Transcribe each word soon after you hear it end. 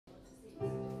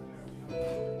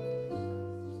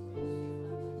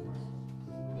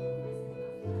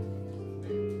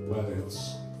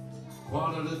it's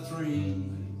 2:45.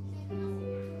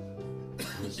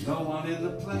 There's no one in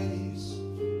the place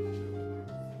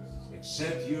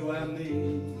except you and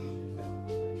me.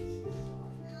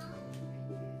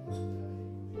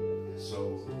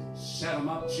 So set 'em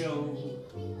up, Joe.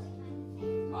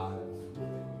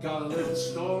 I've got a little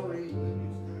story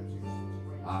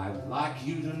I'd like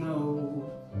you to know.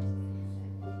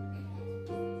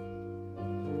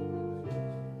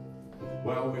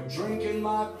 Well, we're drinking,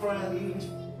 my friend,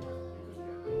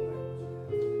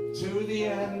 to the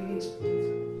end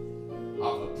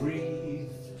of a brief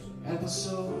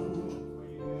episode.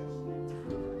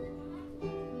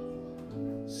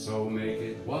 So make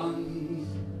it one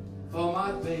for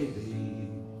my baby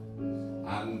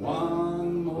and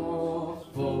one more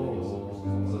for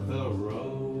the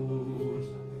road.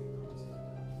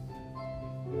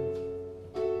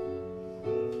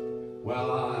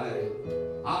 Well,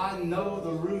 I know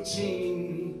the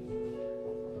routine,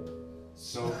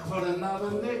 so put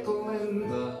another nickel in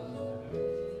the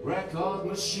record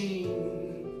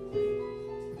machine,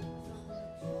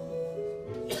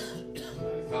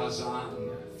 'cause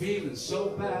I'm feeling so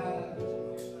bad.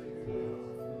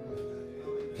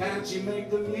 Can't you make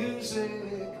the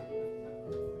music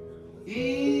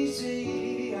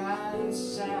easy and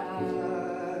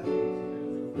sad?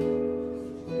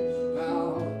 Now,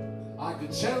 I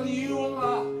could tell you a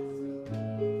lot,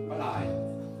 but I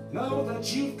know that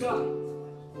you've got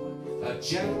a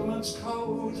gentleman's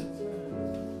code.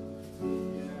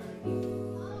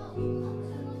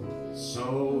 So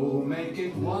make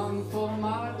it one for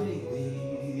my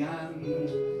baby and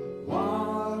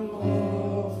one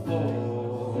more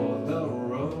for the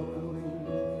road.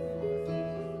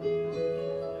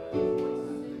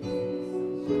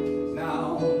 Now,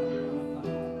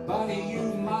 buddy, you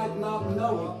might not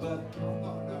know it, but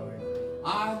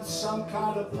I'm some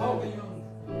kind of poet,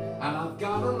 and I've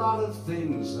got a lot of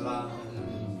things that I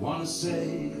want to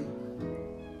say.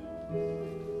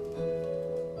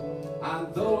 And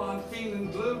though I'm feeling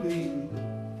gloomy,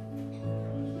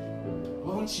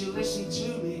 won't you listen to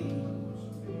me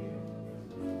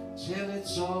till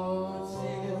it's all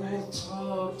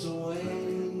talked away?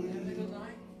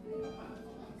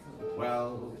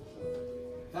 Well,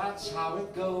 that's how it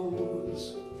goes.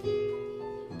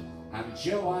 And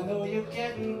Joe, I know you're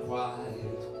getting quite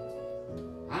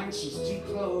anxious to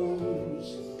close.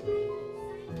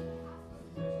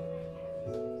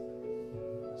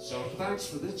 So thanks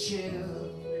for the cheer,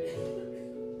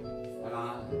 and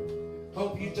I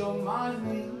hope you don't mind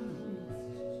me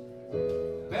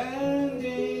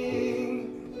bending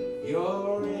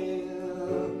your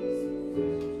ear.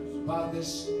 But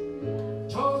this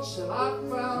torch that I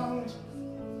found,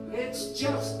 it's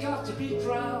just got to be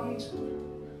drowned,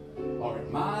 or it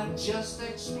might just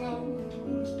explode.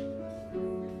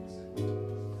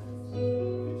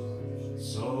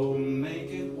 So make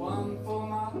it one for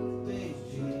my baby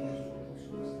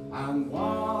and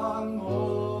one